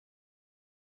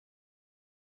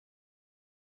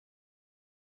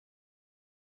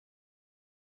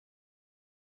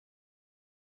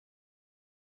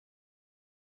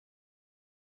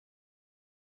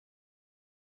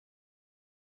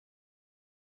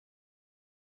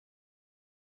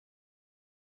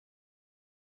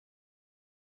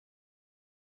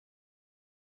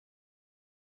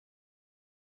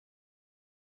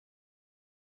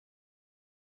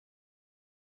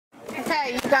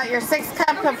Okay, you've got your 6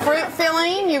 cups of fruit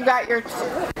filling, you've got your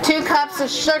 2 cups of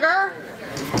sugar,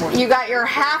 you got your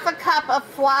 1/2 cup of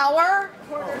flour,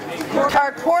 or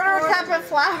 1/4 cup of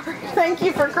flour. Thank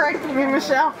you for correcting me,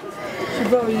 Michelle.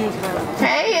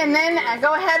 Okay, and then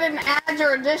go ahead and add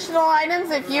your additional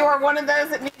items if you are one of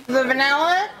those that need the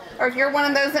vanilla, or if you're one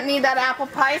of those that need that apple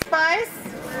pie spice.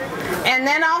 And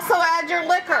then also add your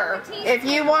liquor. If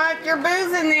you want your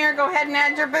booze in there, go ahead and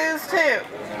add your booze too.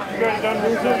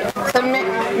 So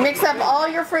mix up all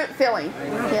your fruit filling.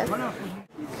 Yes.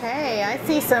 Okay, I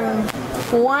see some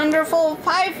wonderful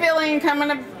pie filling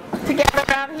coming together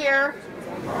out here.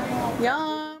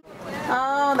 Yum.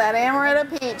 Oh, that amaretto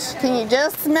peach. Can you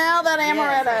just smell that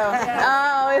amaretto?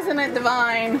 Oh, isn't it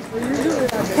divine?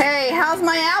 Hey, how's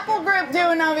my apple group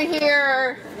doing over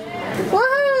here?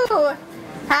 Woohoo!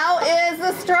 How is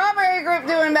the strawberry group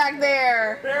doing back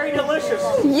there? Very delicious.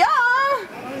 Yum!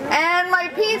 And my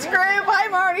peach group,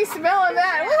 I'm already smelling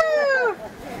that. Woo!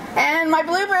 And my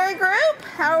blueberry group,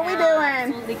 how are we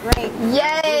doing? Absolutely great.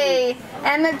 Yay!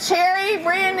 And the cherry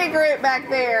brandy group back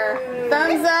there.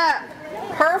 Thumbs up.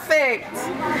 Perfect.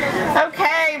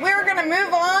 Okay, we're going to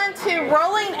move on to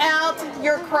rolling out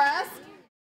your crust.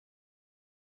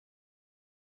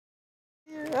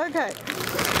 Okay.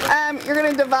 You're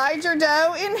going to divide your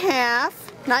dough in half.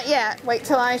 Not yet. Wait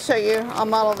till I show you. I'll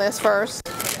model this first.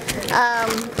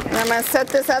 And I'm going to set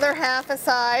this other half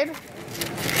aside.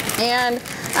 And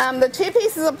the 2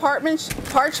 pieces of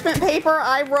parchment paper,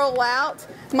 I roll out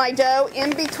my dough in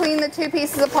between the 2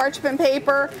 pieces of parchment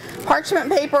paper. Parchment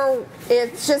paper,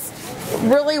 it just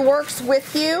really works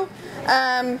with you.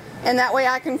 And that way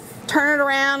I can turn it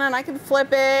around and I can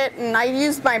flip it. And I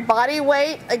use my body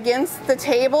weight against the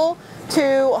table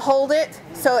to hold it.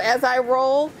 So as I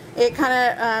roll, it kind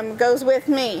of goes with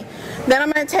me. Then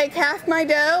I'm going to take half my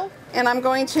dough and I'm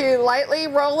going to lightly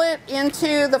roll it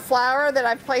into the flour that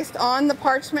I've placed on the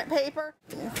parchment paper.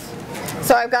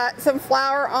 So I've got some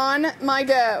flour on my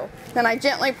dough. Then I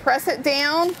gently press it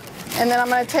down, and then I'm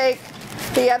going to take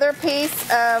the other piece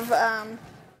of,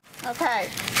 okay,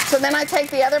 so then I take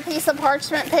the other piece of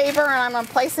parchment paper and I'm going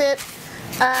to place it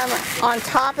on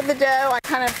top of the dough. I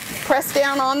kind of press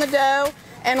down on the dough,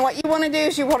 and what you want to do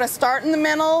is you want to start in the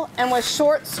middle and with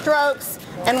short strokes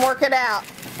and work it out.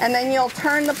 And then you'll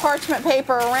turn the parchment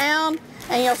paper around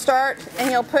and you'll start and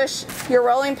you'll push your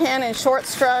rolling pin in short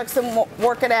strokes and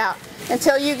work it out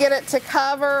until you get it to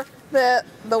cover the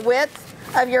width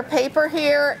of your paper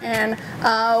here and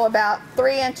about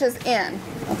 3 inches in.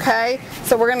 Okay,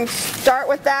 so we're going to start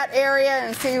with that area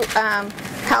and see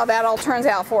how that all turns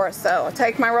out for us. So I'll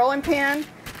take my rolling pin,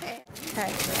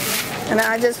 okay, and then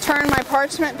I just turn my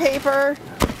parchment paper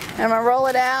and I'm going to roll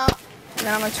it out, and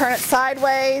then I'm going to turn it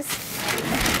sideways.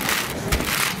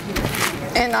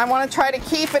 And I want to try to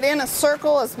keep it in a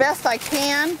circle as best I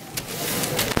can.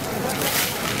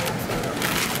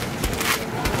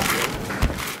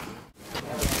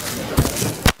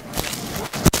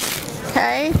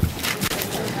 Okay,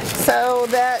 so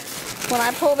that when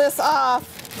I pull this off,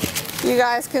 you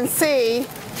guys can see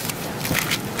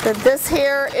that this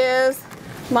here is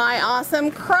my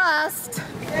awesome crust.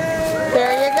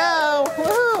 There you go.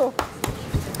 Woohoo!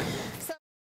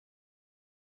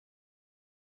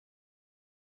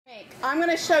 I'm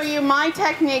going to show you my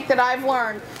technique that I've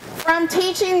learned. From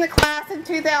teaching the class in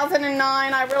 2009,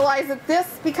 I realized that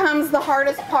this becomes the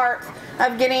hardest part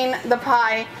of getting the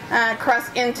pie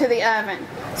crust into the oven.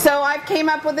 So I've came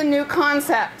up with a new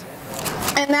concept,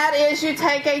 and that is you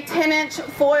take a 10-inch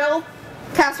foil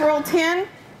casserole tin.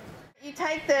 You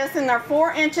take this, and they're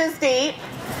 4 inches deep,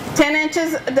 10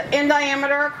 inches in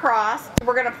diameter across.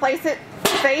 We're going to place it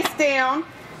face down.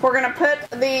 We're going to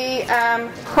put the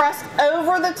crust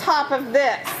over the top of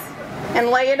this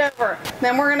and lay it over.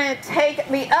 Then we're going to take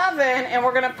the oven and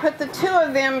we're going to put the 2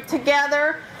 of them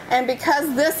together. And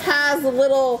because this has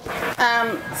little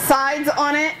sides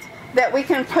on it, that we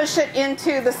can push it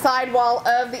into the sidewall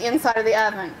of the inside of the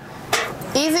oven.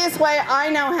 Easiest way I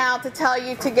know how to tell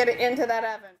you to get it into that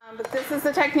oven. But this is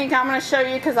the technique I'm going to show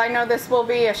you because I know this will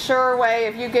be a sure way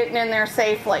of you getting in there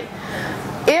safely.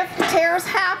 If tears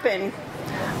happen,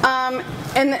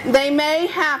 and they may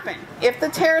happen. If the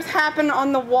tears happen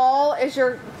on the wall as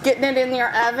you're getting it in your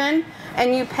oven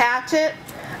and you patch it,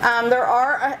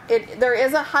 there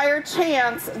is a higher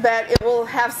chance that it will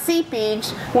have seepage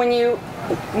when you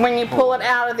pull it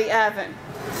out of the oven.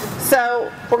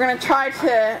 So we're going to try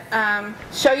to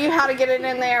show you how to get it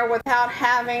in there without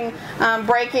having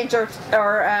breakage or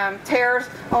tears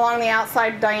along the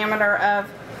outside diameter of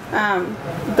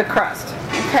the crust.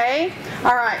 Okay?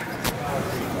 All right.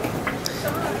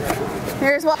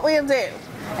 Here's what we'll do.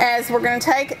 As we're going to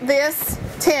take this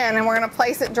tin, and we're going to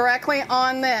place it directly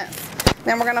on this.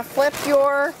 Then we're going to flip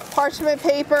your parchment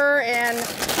paper and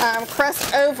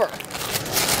crust over.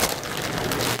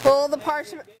 Pull the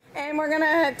parchment, and we're going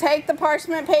to take the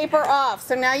parchment paper off.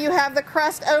 So now you have the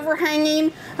crust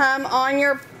overhanging on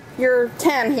your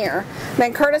tin here.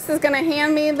 Then Curtis is going to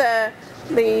hand me the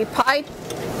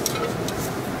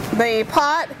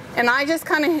pot, and I just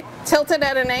kind of tilt it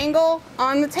at an angle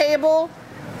on the table,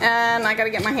 and I got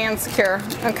to get my hands secure,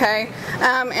 okay?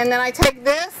 And then I take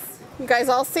this, you guys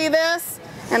all see this,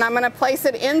 and I'm going to place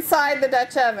it inside the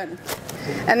Dutch oven.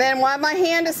 And then while my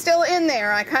hand is still in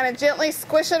there, I kind of gently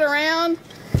squish it around,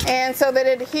 and so that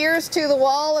it adheres to the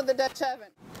wall of the Dutch oven.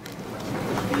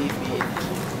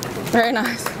 Very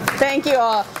nice. Thank you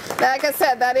all. Like I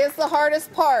said, that is the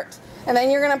hardest part. And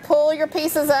then you're going to pull your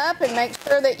pieces up and make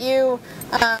sure that you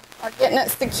are getting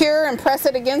it secure and press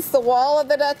it against the wall of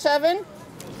the Dutch oven.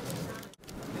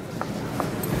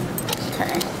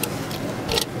 Okay.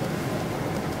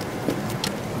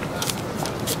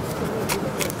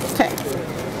 Okay.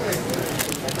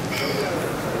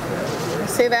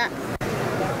 See that?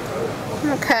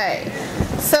 Okay.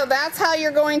 So that's how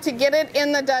you're going to get it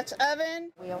in the Dutch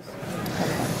oven.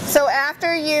 So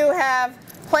after you have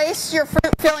placed your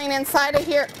fruit filling inside of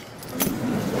here,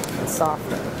 it's soft.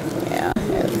 Yeah.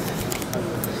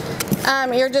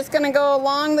 You're just going to go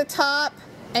along the top,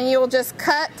 and you'll just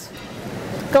cut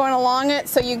going along it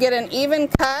so you get an even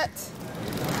cut.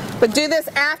 But do this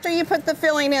after you put the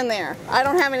filling in there. I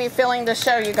don't have any filling to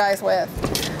show you guys with,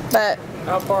 but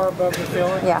how far above the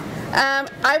filling? Yeah.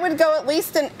 I would go at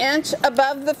least an inch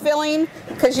above the filling,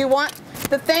 because you want,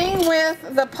 the thing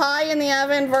with the pie in the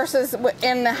oven versus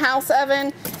in the house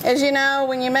oven is, you know,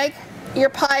 when you make your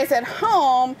pies at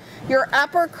home, your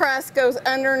upper crust goes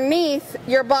underneath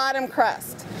your bottom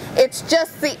crust. It's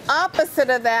just the opposite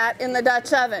of that in the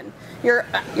Dutch oven. Your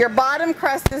bottom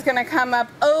crust is going to come up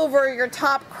over your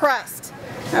top crust,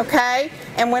 okay?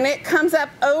 And when it comes up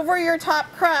over your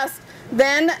top crust,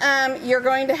 then you're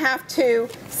going to have to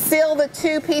seal the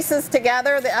two pieces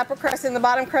together, the upper crust and the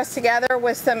bottom crust together,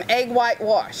 with some egg white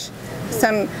wash,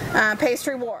 some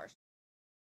pastry wash.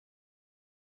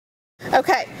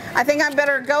 Okay, I think I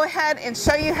better go ahead and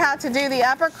show you how to do the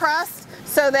upper crust,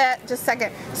 so that, just a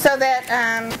second, so that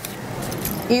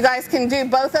you guys can do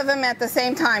both of them at the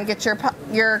same time. Get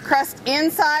your crust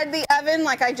inside the oven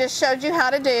like I just showed you how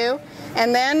to do,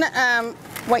 and then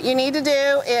what you need to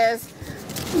do is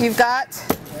you've got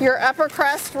your upper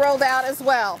crust rolled out as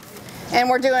well. And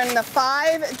we're doing the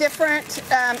 5 different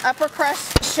upper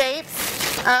crust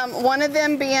shapes, one of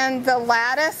them being the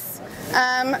lattice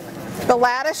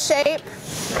shape.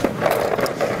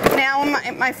 Now,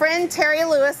 my friend Terry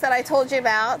Lewis that I told you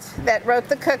about, that wrote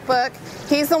the cookbook,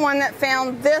 he's the one that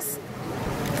found this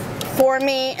for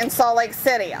me in Salt Lake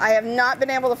City. I have not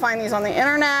been able to find these on the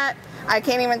internet. I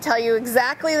can't even tell you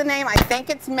exactly the name. I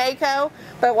think it's Mako,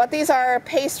 but what these are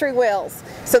pastry wheels.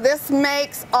 So this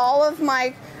makes all of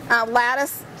my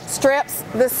lattice strips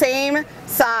the same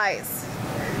size.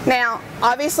 Now,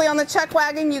 obviously on the chuck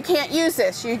wagon you can't use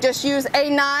this. You just use a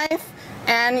knife,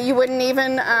 and you wouldn't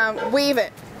even weave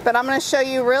it. But I'm going to show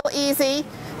you real easy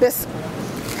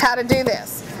how to do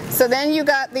this. So then you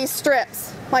got these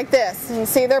strips like this. You can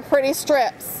see they're pretty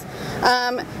strips.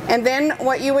 And then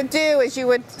what you would do is you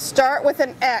would start with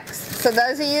an X. So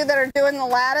those of you that are doing the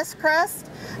lattice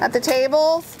crust at the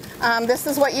tables, this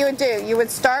is what you would do. You would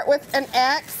start with an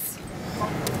X,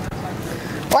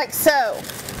 like so.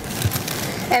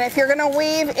 And if you're going to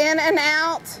weave in and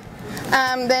out,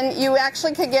 then you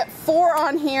actually could get 4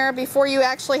 on here before you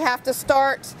actually have to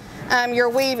start your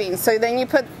weaving. So then you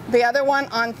put the other one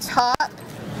on top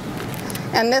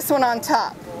and this one on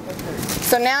top.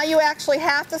 So now you actually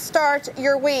have to start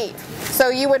your weave. So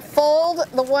you would fold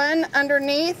the one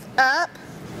underneath up,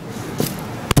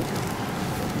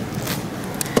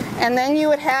 and then you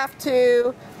would have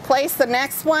to place the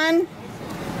next one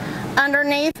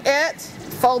underneath it,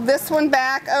 fold this one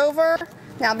back over.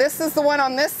 Now this is the one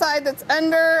on this side that's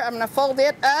under. I'm going to fold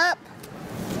it up.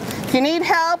 If you need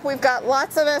help, we've got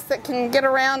lots of us that can get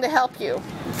around to help you.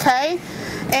 Okay?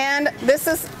 And this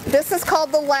is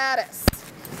called the lattice.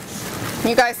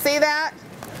 You guys see that?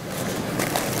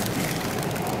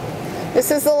 This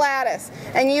is the lattice.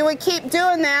 And you would keep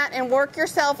doing that and work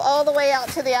yourself all the way out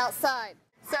to the outside.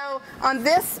 So on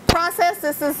this process,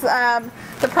 this is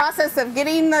the process of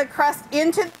getting the crust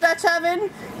into the Dutch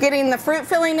oven, getting the fruit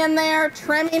filling in there,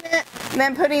 trimming it, and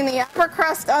then putting the upper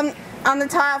crust on the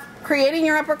top, creating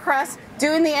your upper crust,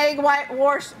 doing the egg white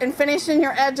wash, and finishing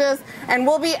your edges. And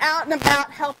we'll be out and about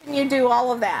helping you do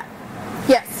all of that.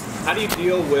 Yes? How do you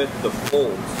deal with the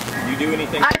folds? Do you do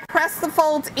anything? I press the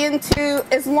folds into,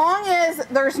 as long as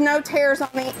there's no tears on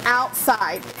the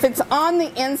outside. If it's on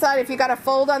the inside, if you got a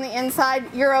fold on the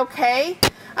inside, you're okay.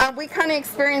 We kind of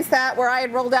experienced that where I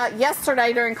had rolled out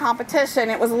yesterday during competition.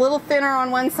 It was a little thinner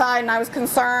on one side and I was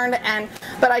concerned,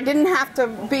 but I didn't have to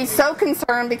be so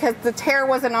concerned because the tear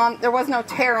wasn't on, there was no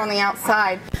tear on the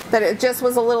outside, that it just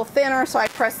was a little thinner, so I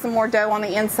pressed some more dough on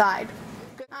the inside.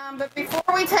 But before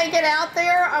we take it out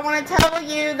there, I want to tell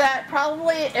you that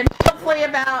probably and hopefully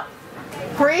about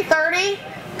 3:30,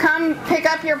 come pick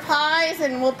up your pies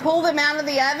and we'll pull them out of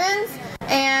the ovens.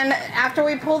 And after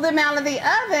we pull them out of the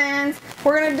ovens,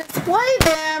 we're going to display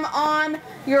them on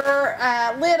your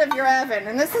lid of your oven.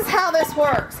 And this is how this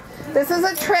works. This is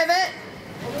a trivet.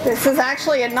 This is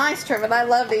actually a nice trivet. I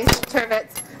love these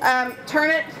trivets.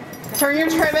 Turn your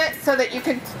trivet so that you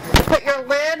can put your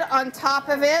lid on top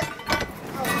of it.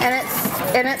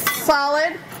 And it's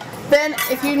solid. Then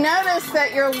if you notice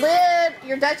that your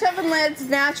Dutch oven lids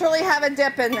naturally have a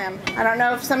dip in them. I don't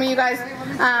know if some of you guys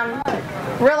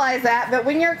realize that, but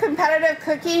when you're competitive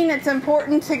cooking, it's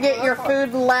important to get your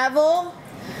food level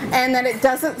and that it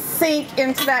doesn't sink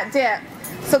into that dip.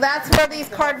 So that's where these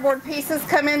cardboard pieces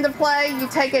come into play. You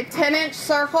take a 10-inch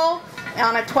circle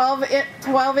on a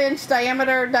 12-inch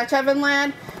diameter Dutch oven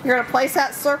lid. You're going to place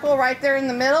that circle right there in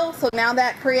the middle, so now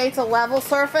that creates a level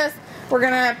surface. We're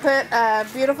going to put a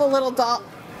beautiful little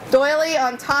doily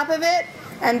on top of it,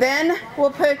 and then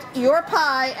we'll put your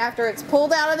pie after it's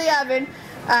pulled out of the oven.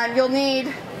 You'll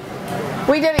need,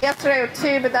 we did it yesterday with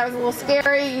 2, but that was a little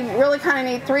scary. You really kind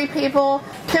of need 3 people,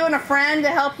 2 and a friend, to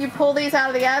help you pull these out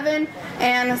of the oven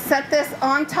and set this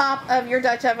on top of your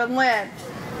Dutch oven lid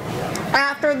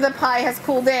after the pie has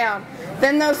cooled down.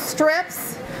 Then those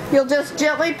strips, you'll just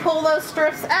gently pull those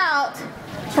strips out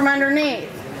from underneath.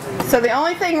 So the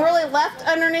only thing really left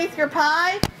underneath your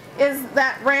pie is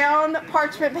that round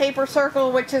parchment paper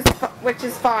circle, which is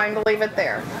fine to leave it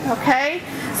there. Okay?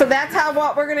 So that's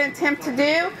what we're going to attempt to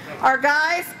do. Our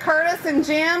guys, Curtis and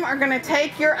Jim, are going to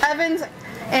take your ovens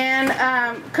and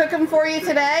cook them for you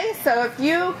today. So if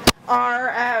you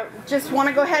are just want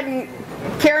to go ahead and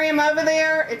carry them over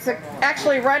there, it's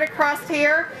actually right across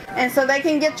here, and so they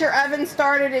can get your oven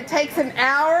started. It takes an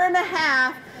hour and a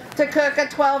half to cook a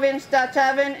 12-inch Dutch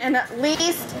oven and at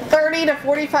least 30 to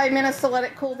 45 minutes to let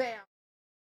it cool down.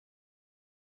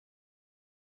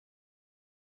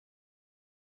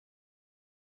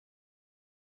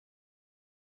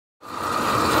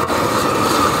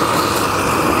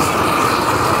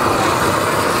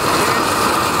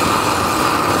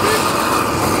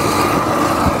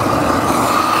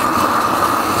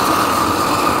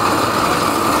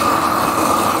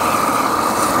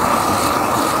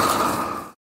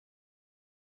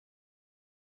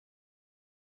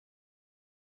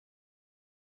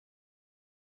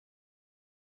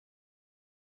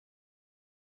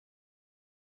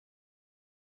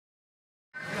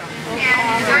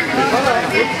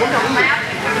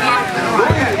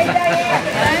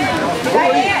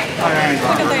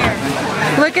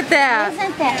 Look at that.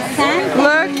 Isn't that something?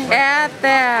 Look at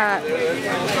that.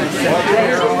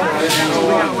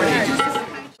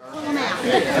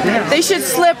 They should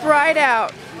slip right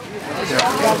out.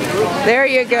 There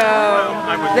you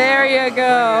go. There you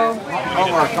go.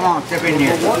 Over, come on, step in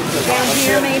here.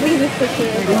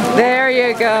 There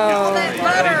you go.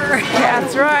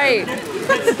 That's right.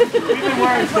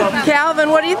 Calvin,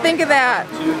 what do you think of that?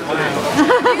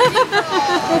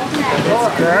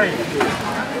 That's great.